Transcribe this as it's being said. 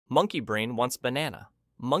Monkey brain wants banana.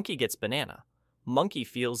 Monkey gets banana. Monkey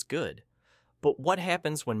feels good. But what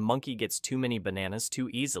happens when monkey gets too many bananas too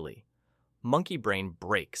easily? Monkey brain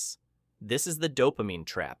breaks. This is the dopamine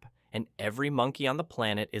trap, and every monkey on the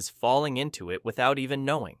planet is falling into it without even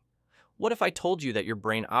knowing. What if I told you that your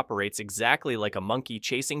brain operates exactly like a monkey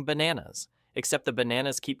chasing bananas, except the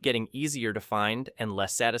bananas keep getting easier to find and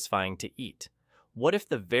less satisfying to eat? What if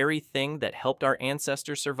the very thing that helped our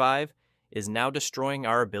ancestors survive is now destroying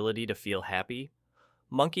our ability to feel happy?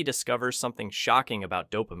 Monkey discovers something shocking about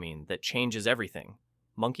dopamine that changes everything.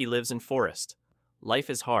 Monkey lives in forest. Life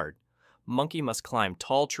is hard. Monkey must climb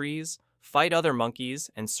tall trees, fight other monkeys,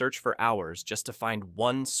 and search for hours just to find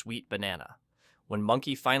one sweet banana. When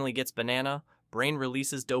monkey finally gets banana, brain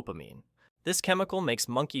releases dopamine. This chemical makes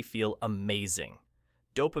monkey feel amazing.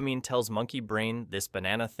 Dopamine tells monkey brain this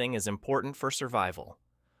banana thing is important for survival.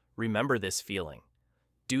 Remember this feeling.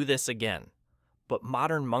 Do this again. But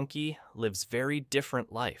modern monkey lives very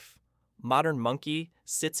different life. Modern monkey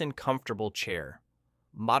sits in comfortable chair.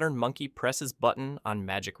 Modern monkey presses button on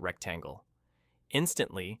magic rectangle.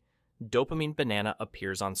 Instantly, dopamine banana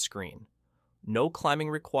appears on screen. No climbing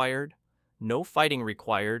required, no fighting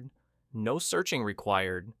required, no searching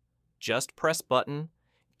required. Just press button,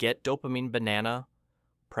 get dopamine banana,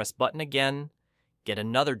 press button again, get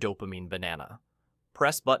another dopamine banana.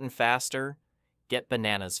 Press button faster, get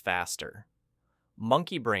bananas faster.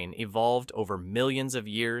 Monkey brain evolved over millions of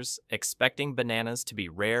years, expecting bananas to be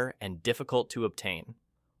rare and difficult to obtain.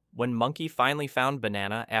 When monkey finally found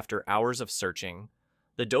banana after hours of searching,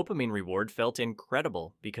 the dopamine reward felt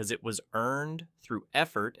incredible because it was earned through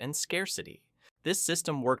effort and scarcity. This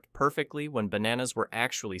system worked perfectly when bananas were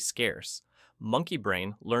actually scarce. Monkey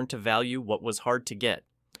brain learned to value what was hard to get.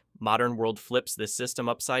 Modern world flips this system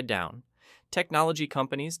upside down. Technology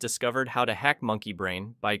companies discovered how to hack monkey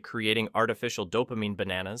brain by creating artificial dopamine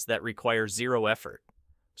bananas that require zero effort.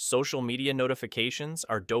 Social media notifications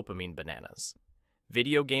are dopamine bananas.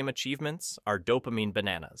 Video game achievements are dopamine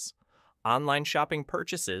bananas. Online shopping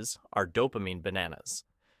purchases are dopamine bananas.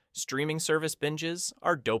 Streaming service binges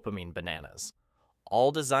are dopamine bananas.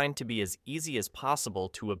 All designed to be as easy as possible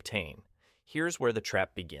to obtain. Here's where the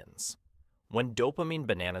trap begins. When dopamine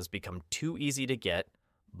bananas become too easy to get,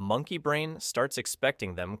 monkey brain starts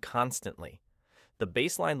expecting them constantly. The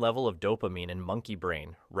baseline level of dopamine in monkey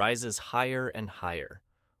brain rises higher and higher.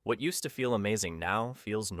 What used to feel amazing now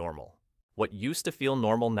feels normal. What used to feel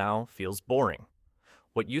normal now feels boring.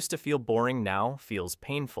 What used to feel boring now feels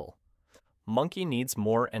painful. Monkey needs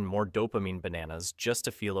more and more dopamine bananas just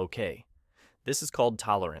to feel okay. This is called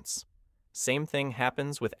tolerance. Same thing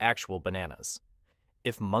happens with actual bananas.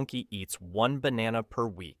 If monkey eats one banana per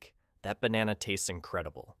week, that banana tastes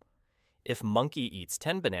incredible. If monkey eats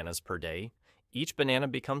 10 bananas per day, each banana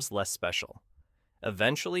becomes less special.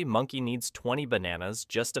 Eventually, monkey needs 20 bananas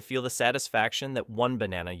just to feel the satisfaction that one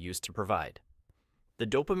banana used to provide. The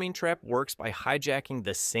dopamine trap works by hijacking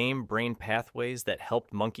the same brain pathways that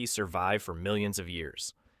helped monkeys survive for millions of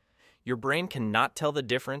years. Your brain cannot tell the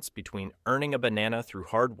difference between earning a banana through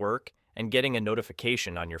hard work and getting a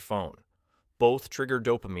notification on your phone. Both trigger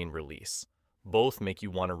dopamine release. Both make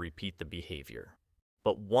you want to repeat the behavior.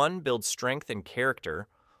 But one builds strength and character,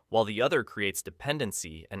 while the other creates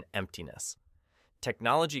dependency and emptiness.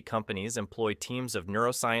 Technology companies employ teams of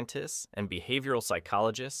neuroscientists and behavioral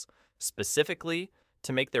psychologists specifically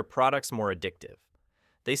to make their products more addictive.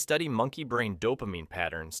 They study monkey brain dopamine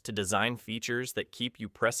patterns to design features that keep you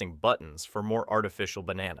pressing buttons for more artificial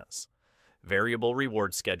bananas. Variable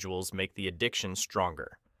reward schedules make the addiction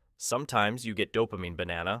stronger. Sometimes you get dopamine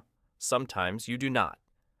banana, sometimes you do not.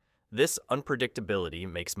 This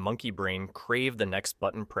unpredictability makes monkey brain crave the next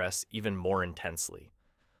button press even more intensely.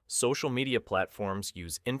 Social media platforms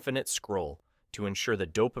use infinite scroll to ensure the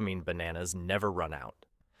dopamine bananas never run out.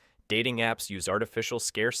 Dating apps use artificial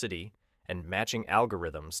scarcity and matching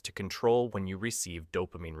algorithms to control when you receive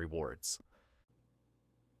dopamine rewards.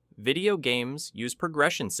 Video games use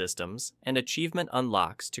progression systems and achievement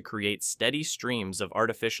unlocks to create steady streams of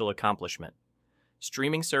artificial accomplishment.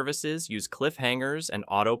 Streaming services use cliffhangers and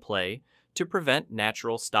autoplay to prevent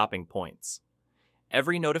natural stopping points.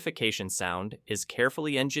 Every notification sound is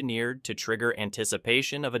carefully engineered to trigger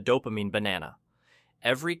anticipation of a dopamine banana.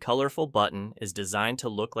 Every colorful button is designed to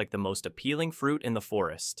look like the most appealing fruit in the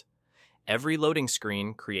forest. Every loading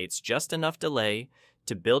screen creates just enough delay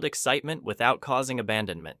to build excitement without causing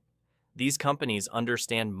abandonment. These companies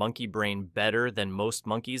understand monkey brain better than most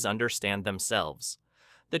monkeys understand themselves.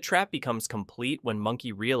 The trap becomes complete when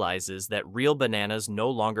monkey realizes that real bananas no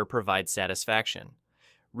longer provide satisfaction.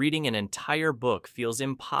 Reading an entire book feels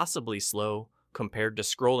impossibly slow compared to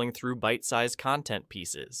scrolling through bite-sized content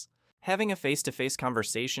pieces. Having a face-to-face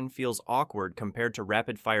conversation feels awkward compared to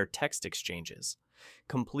rapid-fire text exchanges.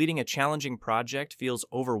 Completing a challenging project feels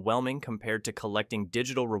overwhelming compared to collecting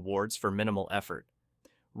digital rewards for minimal effort.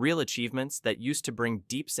 Real achievements that used to bring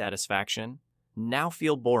deep satisfaction now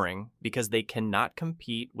feel boring because they cannot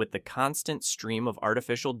compete with the constant stream of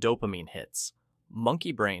artificial dopamine hits.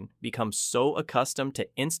 Monkey brain becomes so accustomed to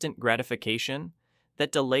instant gratification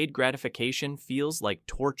that delayed gratification feels like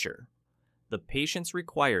torture. The patience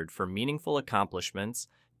required for meaningful accomplishments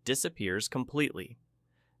disappears completely.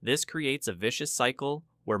 This creates a vicious cycle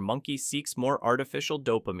where monkey seeks more artificial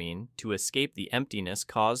dopamine to escape the emptiness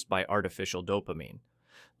caused by artificial dopamine.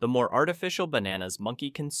 The more artificial bananas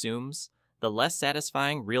monkey consumes, the less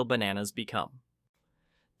satisfying real bananas become.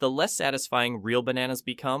 The less satisfying real bananas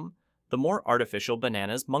become, the more artificial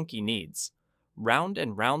bananas monkey needs. Round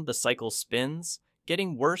and round the cycle spins,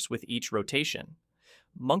 getting worse with each rotation.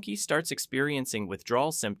 Monkey starts experiencing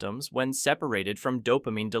withdrawal symptoms when separated from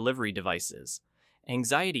dopamine delivery devices.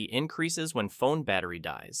 Anxiety increases when phone battery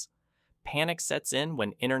dies. Panic sets in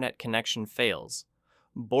when internet connection fails.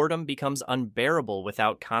 Boredom becomes unbearable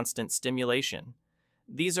without constant stimulation.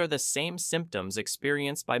 These are the same symptoms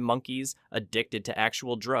experienced by monkeys addicted to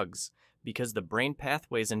actual drugs because the brain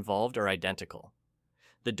pathways involved are identical.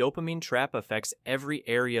 The dopamine trap affects every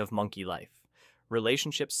area of monkey life.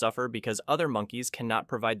 Relationships suffer because other monkeys cannot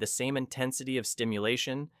provide the same intensity of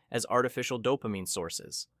stimulation as artificial dopamine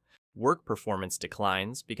sources. Work performance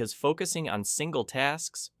declines because focusing on single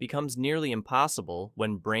tasks becomes nearly impossible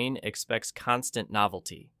when brain expects constant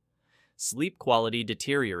novelty. Sleep quality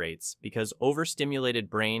deteriorates because overstimulated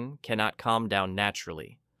brain cannot calm down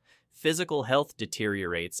naturally. Physical health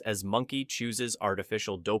deteriorates as monkey chooses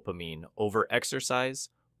artificial dopamine over exercise,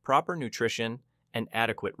 proper nutrition, and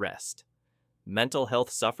adequate rest. Mental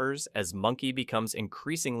health suffers as monkey becomes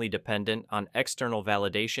increasingly dependent on external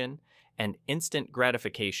validation and instant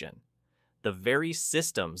gratification. The very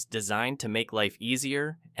systems designed to make life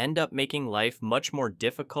easier end up making life much more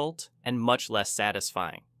difficult and much less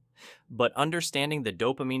satisfying. But understanding the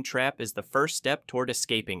dopamine trap is the first step toward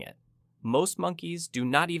escaping it. Most monkeys do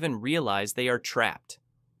not even realize they are trapped.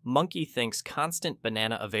 Monkey thinks constant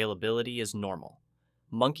banana availability is normal.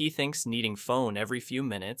 Monkey thinks needing phone every few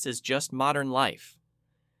minutes is just modern life.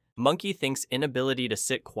 Monkey thinks inability to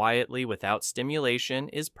sit quietly without stimulation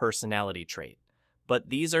is personality trait. But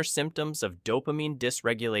these are symptoms of dopamine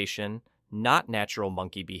dysregulation, not natural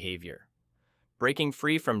monkey behavior. Breaking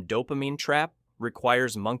free from dopamine trap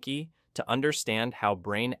requires monkey to understand how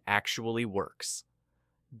brain actually works.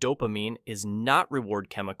 Dopamine is not reward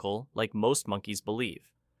chemical like most monkeys believe.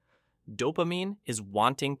 Dopamine is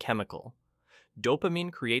wanting chemical.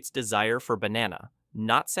 Dopamine creates desire for banana,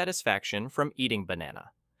 not satisfaction from eating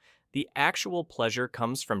banana. The actual pleasure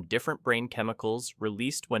comes from different brain chemicals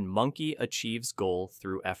released when monkey achieves goal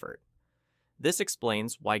through effort. This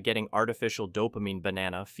explains why getting artificial dopamine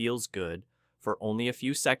banana feels good for only a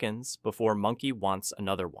few seconds before monkey wants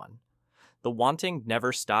another one. The wanting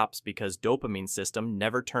never stops because dopamine system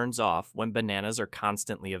never turns off when bananas are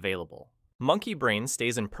constantly available. Monkey brain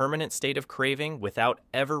stays in permanent state of craving without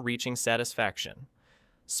ever reaching satisfaction.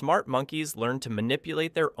 Smart monkeys learn to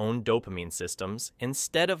manipulate their own dopamine systems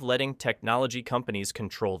instead of letting technology companies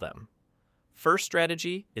control them. First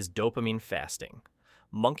strategy is dopamine fasting.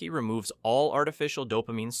 Monkey removes all artificial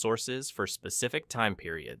dopamine sources for specific time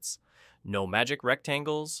periods. No magic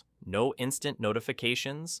rectangles, no instant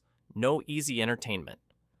notifications, no easy entertainment.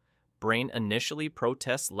 Brain initially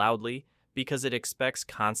protests loudly because it expects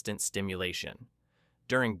constant stimulation.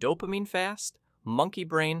 During dopamine fast, monkey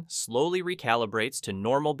brain slowly recalibrates to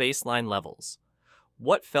normal baseline levels.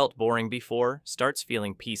 What felt boring before starts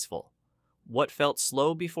feeling peaceful. What felt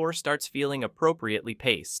slow before starts feeling appropriately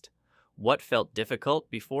paced. What felt difficult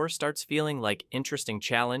before starts feeling like interesting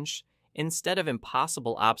challenge instead of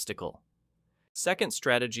impossible obstacle. Second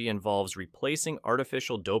strategy involves replacing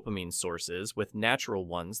artificial dopamine sources with natural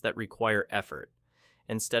ones that require effort.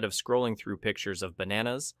 Instead of scrolling through pictures of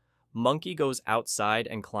bananas, monkey goes outside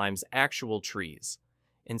and climbs actual trees.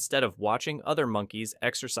 Instead of watching other monkeys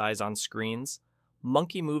exercise on screens,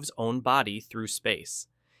 monkey moves own body through space.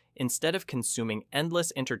 Instead of consuming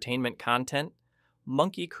endless entertainment content,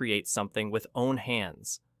 monkey creates something with own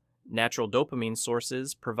hands. Natural dopamine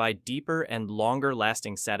sources provide deeper and longer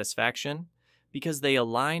lasting satisfaction because they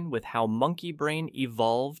align with how monkey brain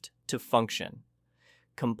evolved to function.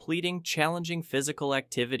 Completing challenging physical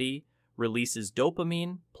activity releases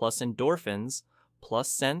dopamine plus endorphins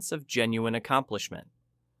plus sense of genuine accomplishment.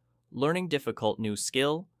 Learning difficult new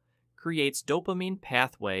skill creates dopamine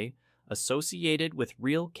pathway associated with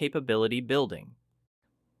real capability building.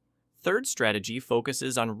 Third strategy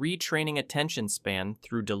focuses on retraining attention span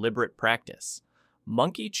through deliberate practice.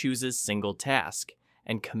 Monkey chooses single task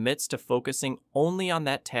and commits to focusing only on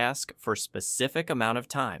that task for a specific amount of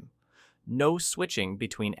time. No switching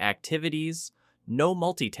between activities, no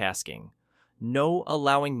multitasking, no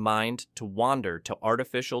allowing mind to wander to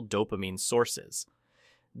artificial dopamine sources.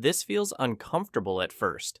 This feels uncomfortable at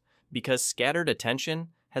first because scattered attention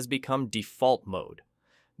has become default mode.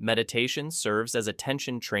 Meditation serves as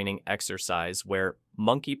attention training exercise where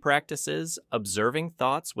monkey practices observing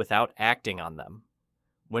thoughts without acting on them.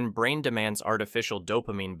 When brain demands artificial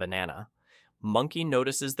dopamine banana, monkey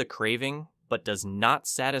notices the craving but does not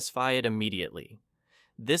satisfy it immediately.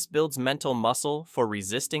 This builds mental muscle for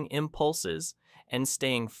resisting impulses and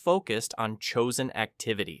staying focused on chosen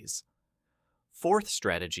activities. Fourth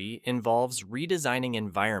strategy involves redesigning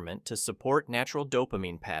environment to support natural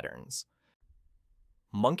dopamine patterns.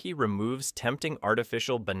 Monkey removes tempting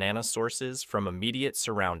artificial banana sources from immediate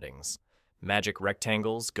surroundings. Magic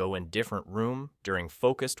rectangles go in different room during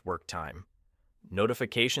focused work time.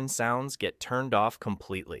 Notification sounds get turned off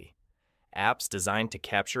completely. Apps designed to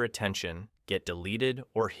capture attention get deleted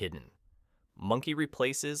or hidden. Monkey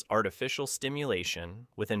replaces artificial stimulation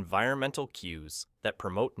with environmental cues that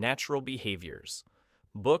promote natural behaviors.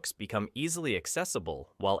 Books become easily accessible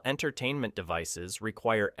while entertainment devices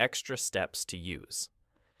require extra steps to use.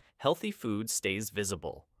 Healthy food stays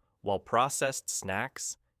visible, while processed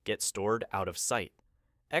snacks get stored out of sight.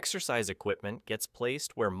 Exercise equipment gets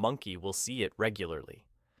placed where monkey will see it regularly.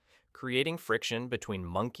 Creating friction between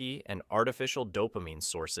monkey and artificial dopamine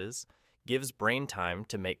sources gives brain time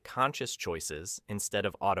to make conscious choices instead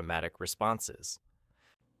of automatic responses.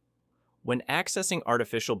 When accessing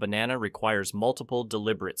artificial banana requires multiple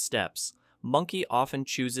deliberate steps, monkey often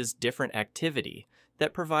chooses different activity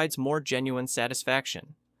that provides more genuine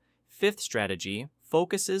satisfaction. Fifth strategy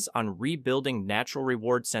focuses on rebuilding natural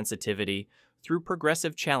reward sensitivity through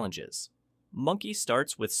progressive challenges. Monkey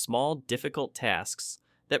starts with small, difficult tasks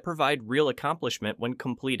that provide real accomplishment when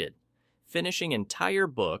completed. Finishing entire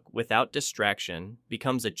book without distraction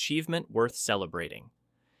becomes achievement worth celebrating.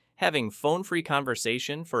 Having phone-free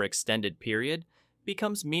conversation for extended period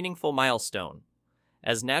becomes meaningful milestone.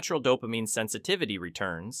 As natural dopamine sensitivity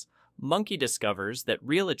returns, monkey discovers that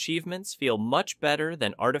real achievements feel much better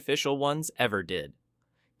than artificial ones ever did.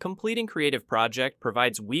 Completing creative project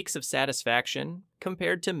provides weeks of satisfaction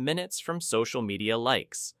compared to minutes from social media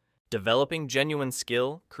likes. Developing genuine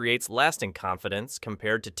skill creates lasting confidence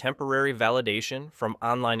compared to temporary validation from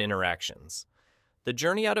online interactions. The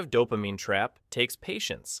journey out of dopamine trap takes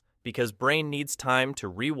patience because brain needs time to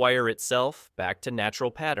rewire itself back to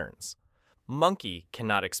natural patterns. Monkey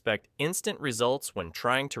cannot expect instant results when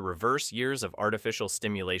trying to reverse years of artificial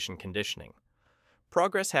stimulation conditioning.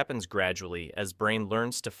 Progress happens gradually as brain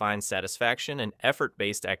learns to find satisfaction in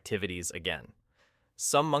effort-based activities again.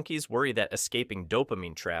 Some monkeys worry that escaping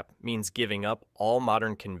dopamine trap means giving up all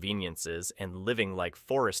modern conveniences and living like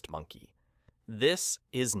forest monkey. This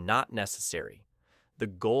is not necessary. The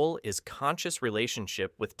goal is conscious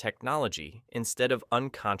relationship with technology instead of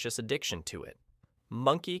unconscious addiction to it.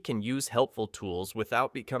 Monkey can use helpful tools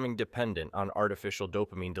without becoming dependent on artificial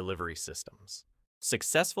dopamine delivery systems.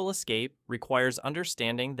 Successful escape requires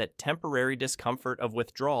understanding that temporary discomfort of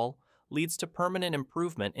withdrawal leads to permanent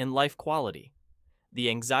improvement in life quality. The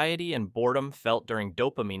anxiety and boredom felt during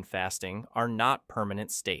dopamine fasting are not permanent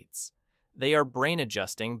states. They are brain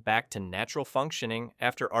adjusting back to natural functioning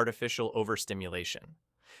after artificial overstimulation.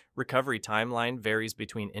 Recovery timeline varies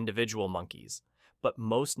between individual monkeys, but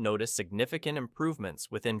most notice significant improvements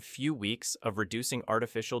within few weeks of reducing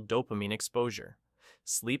artificial dopamine exposure.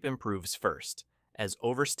 Sleep improves first, as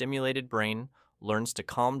overstimulated brain learns to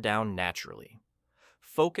calm down naturally.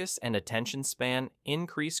 Focus and attention span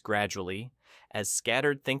increase gradually as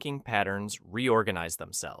scattered thinking patterns reorganize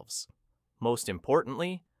themselves. Most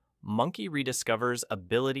importantly, monkey rediscovers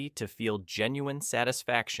ability to feel genuine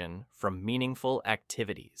satisfaction from meaningful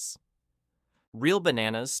activities. Real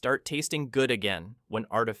bananas start tasting good again when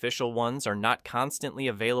artificial ones are not constantly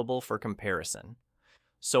available for comparison.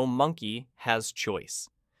 So monkey has choice.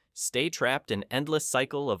 Stay trapped in endless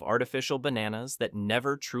cycle of artificial bananas that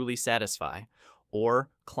never truly satisfy, or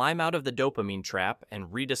climb out of the dopamine trap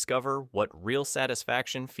and rediscover what real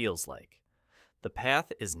satisfaction feels like. The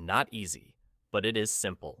path is not easy, but it is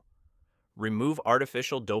simple. Remove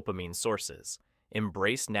artificial dopamine sources,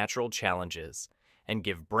 embrace natural challenges, and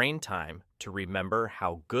give brain time to remember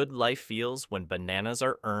how good life feels when bananas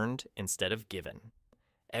are earned instead of given.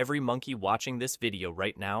 Every monkey watching this video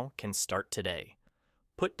right now can start today.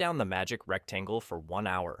 Put down the magic rectangle for 1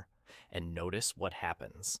 hour. and notice what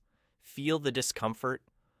happens. Feel the discomfort,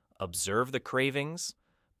 observe the cravings,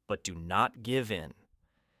 but do not give in.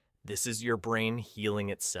 This is your brain healing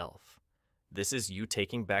itself. This is you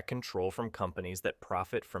taking back control from companies that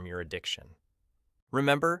profit from your addiction.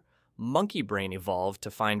 Remember, monkey brain evolved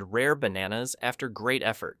to find rare bananas after great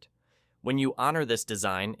effort. When you honor this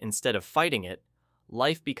design instead of fighting it,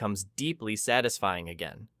 life becomes deeply satisfying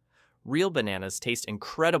again. Real bananas taste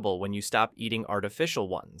incredible when you stop eating artificial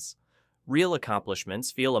ones. Real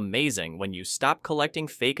accomplishments feel amazing when you stop collecting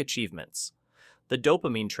fake achievements. The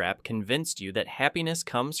dopamine trap convinced you that happiness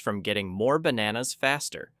comes from getting more bananas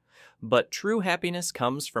faster. But true happiness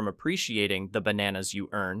comes from appreciating the bananas you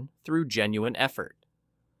earn through genuine effort.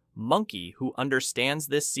 Monkey who understands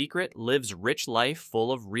this secret lives rich life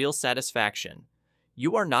full of real satisfaction.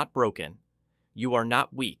 You are not broken. You are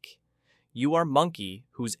not weak. You are monkey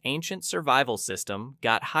whose ancient survival system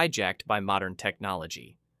got hijacked by modern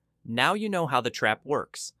technology. Now you know how the trap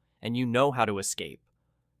works, and you know how to escape.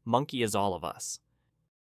 Monkey is all of us.